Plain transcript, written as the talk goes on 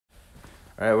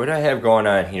All right, what I have going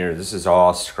on here, this is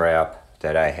all scrap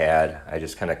that I had. I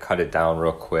just kind of cut it down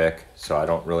real quick, so I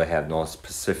don't really have no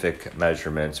specific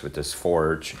measurements with this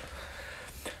forge.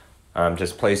 I'm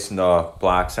just placing the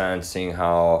blocks on, seeing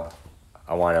how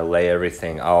I want to lay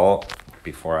everything out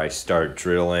before I start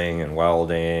drilling and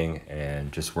welding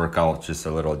and just work out just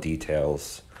the little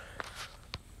details.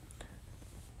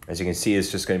 As you can see,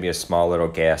 it's just going to be a small little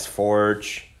gas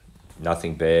forge.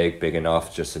 Nothing big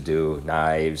enough just to do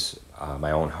knives,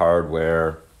 my own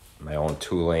hardware, my own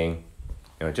tooling,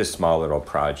 just small little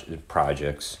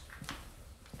projects.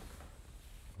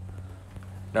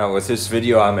 Now with this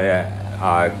video, I'm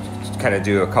gonna kind of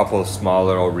do a couple of small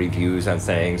little reviews on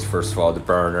things. First of all, the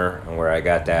burner and where I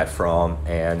got that from,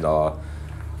 and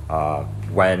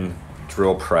Wen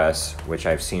drill press, which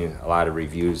I've seen a lot of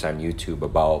reviews on YouTube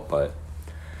about, but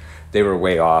they were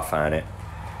way off on it.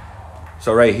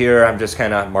 So right here, I'm just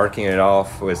kind of marking it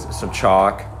off with some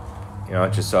chalk,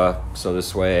 just so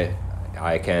this way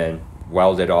I can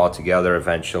weld it all together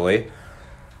eventually.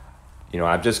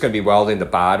 I'm just going to be welding the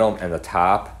bottom and the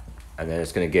top, and then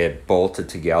it's going to get bolted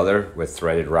together with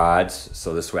threaded rods,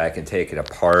 so this way I can take it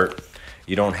apart.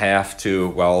 You don't have to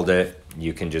weld it.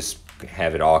 You can just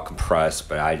have it all compressed,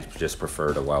 but I just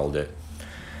prefer to weld it.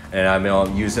 And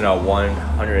I'm using a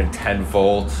 110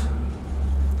 volt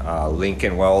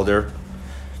Lincoln welder.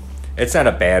 It's not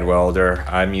a bad welder.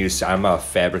 I'm a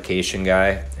fabrication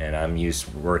guy, and I'm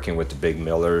used working with the big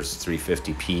Millers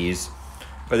 350Ps.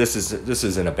 But this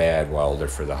isn't a bad welder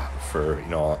for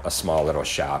a small little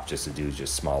shop, just to do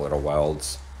just small little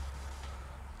welds.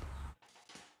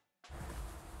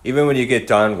 Even when you get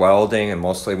done welding, and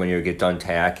mostly when you get done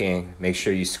tacking, make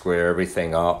sure you square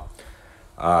everything up.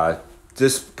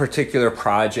 This particular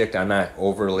project I'm not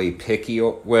overly picky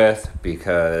with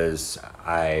because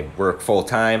I work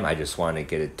full-time. I just want to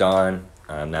get it done.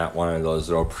 I'm not one of those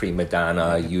little prima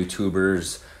donna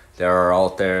YouTubers that are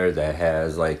out there that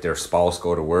has like their spouse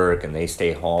go to work and they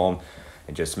stay home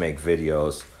and just make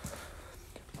videos.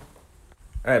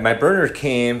 All right, my burner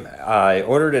came, I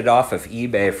ordered it off of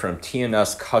eBay from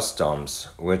TNS Customs,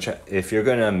 which if you're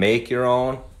gonna make your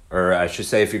own, or I should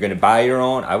say if you're gonna buy your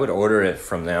own, I would order it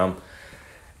from them.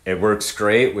 It works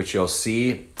great, which you'll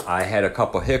see. I had a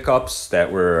couple hiccups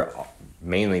that were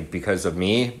mainly because of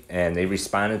me, and they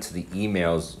responded to the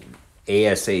emails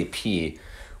ASAP,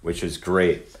 which is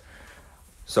great.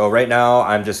 So right now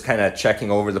I'm just kind of checking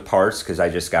over the parts because I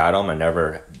just got them. I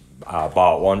never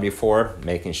bought one before,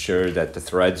 making sure that the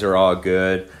threads are all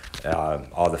good,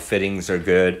 all the fittings are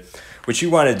good. What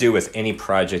you want to do with any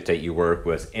project that you work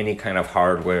with, any kind of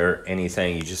hardware,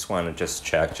 anything, you just want to just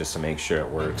check just to make sure it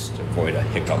works to avoid a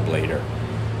hiccup later.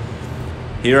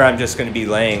 Here I'm just going to be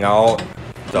laying out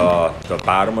the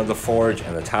bottom of the forge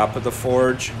and the top of the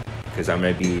forge because I'm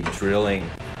going to be drilling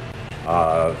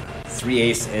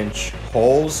 3/8 inch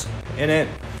holes in it,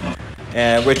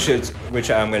 and which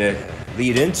I'm going to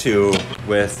lead into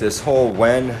with this whole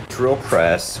Wen drill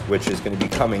press, which is going to be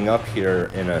coming up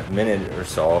here in a minute or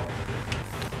so.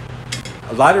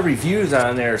 A lot of reviews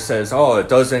on there says, oh, it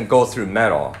doesn't go through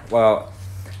metal. Well,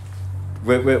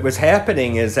 what's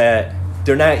happening is that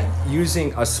they're not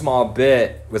using a small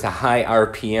bit with a high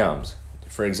RPMs.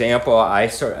 For example,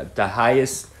 the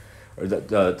highest or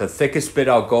the thickest bit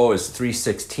I'll go is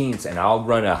 3/16, and I'll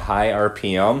run a high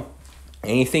RPM.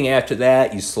 Anything after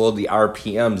that, you slow the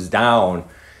RPMs down,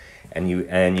 and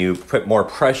you put more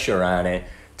pressure on it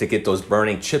to get those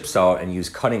burning chips out, and use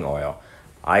cutting oil.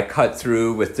 I cut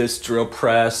through with this drill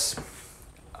press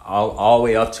all the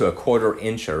way up to a 1/4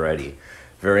 inch already.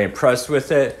 Very impressed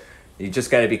with it. You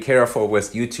just got to be careful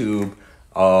with YouTube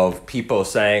of people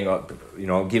saying,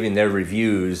 giving their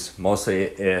reviews, mostly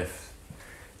if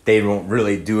they don't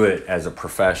really do it as a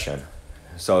profession.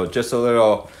 So just a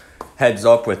little heads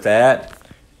up with that.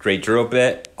 Great drill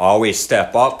bit. Always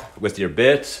step up with your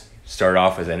bits. Start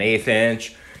off with an 1/8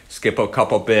 inch, skip a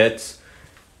couple bits,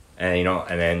 and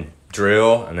then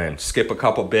drill, and then skip a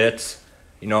couple bits,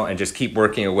 and just keep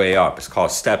working your way up. It's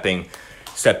called stepping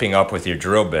up with your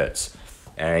drill bits.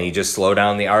 And you just slow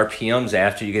down the RPMs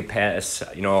after you get past,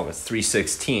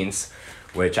 3/16,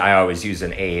 which I always use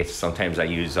an 1/8. Sometimes I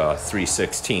use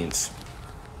 3/16.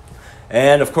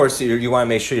 And of course, you want to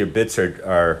make sure your bits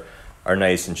are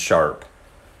nice and sharp.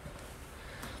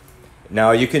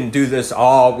 Now you can do this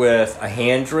all with a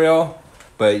hand drill,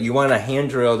 but you want a hand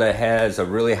drill that has a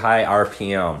really high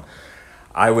RPM.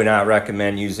 I would not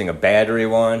recommend using a battery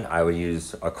one. I would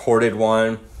use a corded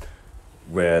one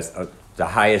with the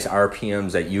highest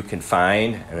RPMs that you can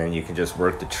find, and then you can just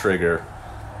work the trigger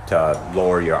to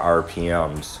lower your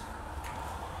RPMs.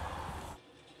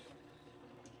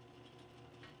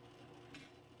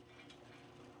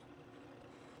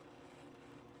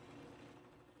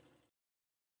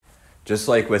 Just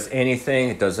like with anything,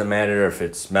 it doesn't matter if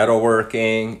it's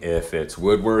metalworking, if it's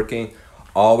woodworking,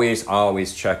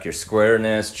 always check your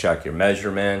squareness, check your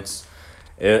measurements.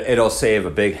 It'll save a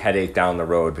big headache down the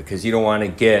road, because you don't want to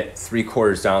get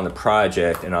 3/4 down the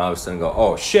project and all of a sudden go,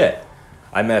 oh shit,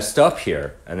 I messed up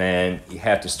here. And then you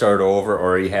have to start over,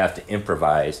 or you have to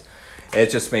improvise.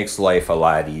 It just makes life a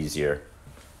lot easier.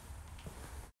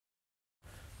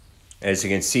 As you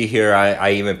can see here,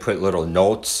 I even put little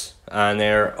notes on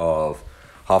there of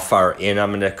how far in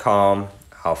I'm gonna come,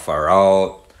 how far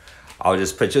out. I'll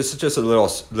just put just a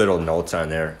little notes on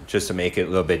there just to make it a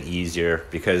little bit easier,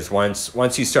 because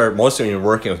once you start, mostly when you're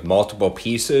working with multiple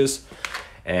pieces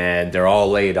and they're all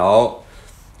laid out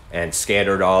and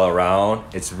scattered all around,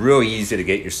 it's real easy to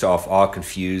get yourself all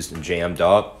confused and jammed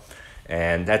up,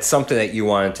 and that's something that you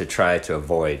want to try to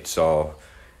avoid. So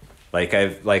like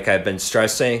I've been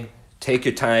stressing, take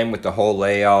your time with the whole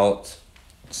layout,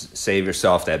 save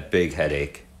yourself that big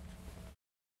headache.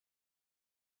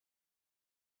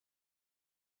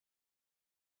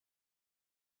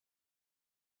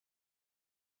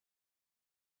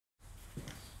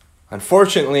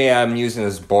 Unfortunately, I'm using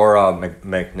this Bora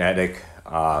magnetic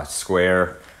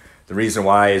square. The reason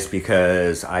why is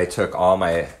because I took all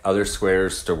my other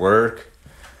squares to work,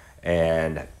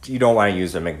 and you don't want to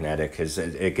use a magnetic because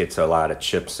it gets a lot of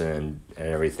chips and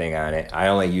everything on it.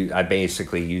 I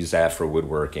basically use that for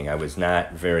woodworking. I was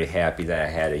not very happy that I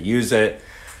had to use it.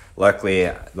 Luckily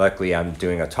I'm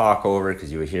doing a talk over, because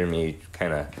you would hear me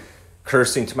kind of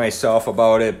cursing to myself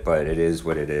about it, but it is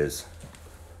what it is.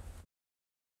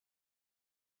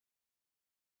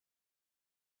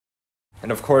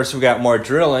 And of course, we got more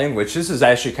drilling, which this is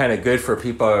actually kind of good for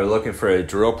people who are looking for a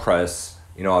drill press,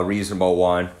 you know, a reasonable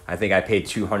one. I think I paid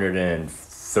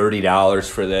 $230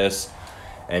 for this,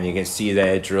 and you can see that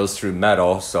it drills through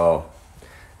metal. So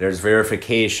there's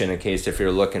verification in case if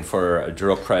you're looking for a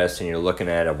drill press and you're looking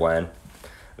at a Wen.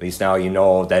 At least now you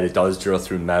know that it does drill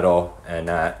through metal, and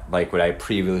not like what I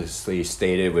previously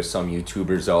stated with some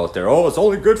YouTubers out there. Oh, it's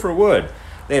only good for wood.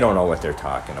 They don't know what they're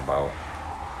talking about.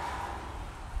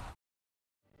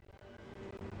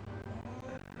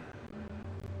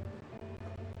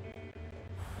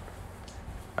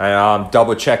 I'm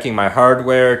double checking my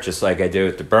hardware, just like I did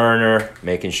with the burner,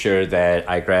 making sure that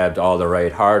I grabbed all the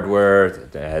right hardware,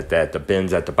 that the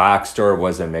bins at the box store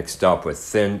wasn't mixed up with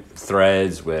thin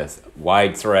threads, with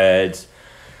wide threads.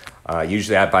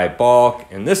 Usually I buy bulk.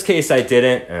 In this case I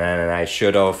didn't, and I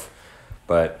should have,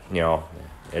 but you know,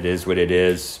 it is what it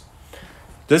is.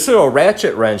 This little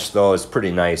ratchet wrench though is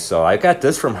pretty nice. So I got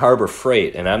this from Harbor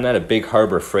Freight, and I'm not a big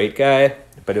Harbor Freight guy,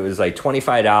 but it was like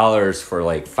 $25 for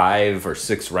like 5 or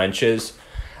 6 wrenches.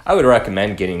 I would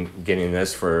recommend getting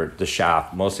this for the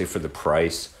shop, mostly for the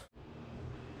price.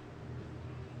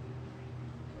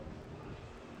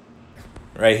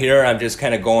 Right here, I'm just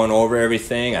kind of going over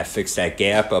everything. I fixed that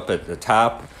gap up at the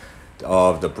top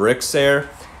of the bricks there.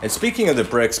 And speaking of the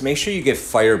bricks, make sure you get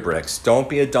fire bricks. Don't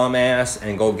be a dumbass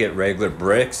and go get regular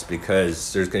bricks,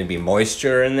 because there's going to be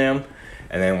moisture in them.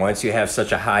 And then once you have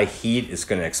such a high heat, it's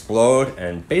going to explode.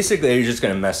 And basically, you're just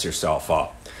going to mess yourself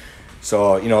up.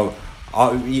 So, you know,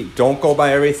 don't go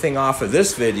by everything off of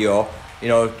this video. You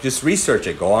know, just research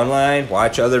it. Go online,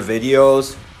 watch other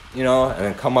videos, you know, and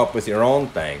then come up with your own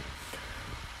thing.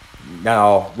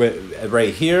 Now,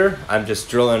 right here, I'm just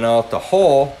drilling out the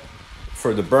hole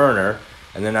for the burner.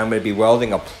 And then I'm going to be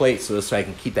welding a plate so I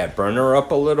can keep that burner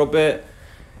up a little bit.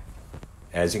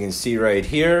 As you can see right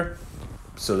here.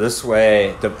 So this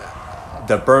way,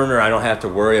 the burner, I don't have to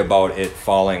worry about it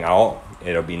falling out.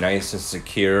 It'll be nice and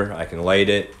secure. I can light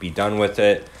it, be done with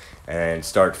it, and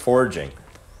start forging.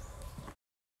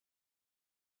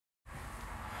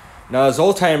 Now, as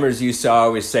old timers used to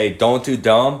always say, don't do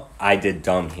dumb, I did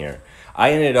dumb here.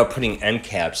 I ended up putting end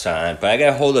caps on, but I got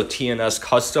a hold of T&S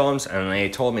Customs, and they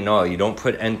told me, no, you don't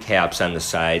put end caps on the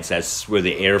sides. That's where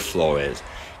the airflow is,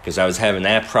 because I was having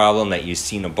that problem that you've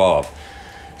seen above.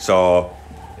 So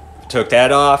took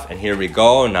that off, and here we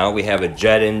go. Now we have a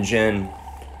jet engine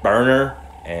burner,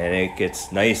 and it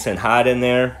gets nice and hot in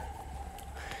there.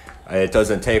 It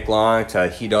doesn't take long to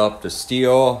heat up the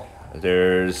steel.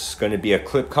 There's going to be a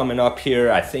clip coming up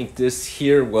here. I think this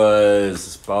here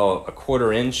was about a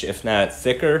 1/4 inch, if not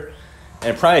thicker.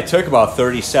 And it probably took about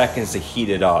 30 seconds to heat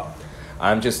it up.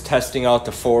 I'm just testing out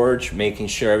the forge, making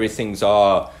sure everything's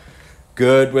all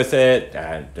good with it.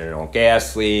 There are no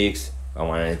gas leaks. I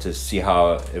wanted to see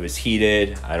how it was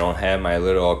heated. I don't have my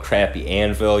little crappy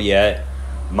anvil yet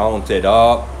mounted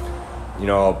up. You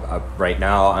know, right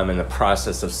now I'm in the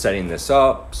process of setting this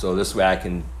up, so this way I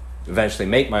can eventually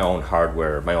make my own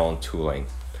hardware, my own tooling.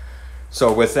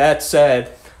 So with that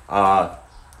said,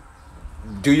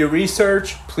 do your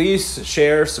research. Please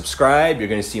share, subscribe. You're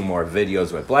going to see more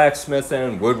videos with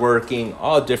blacksmithing, woodworking,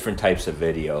 all different types of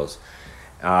videos.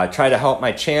 Try to help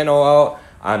my channel out.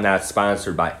 I'm not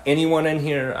sponsored by anyone in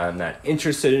here. I'm not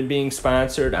interested in being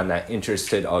sponsored. I'm not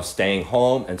interested of staying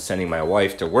home and sending my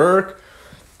wife to work.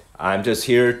 I'm just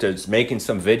here to making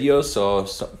some videos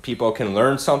so people can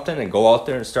learn something and go out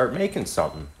there and start making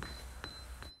something.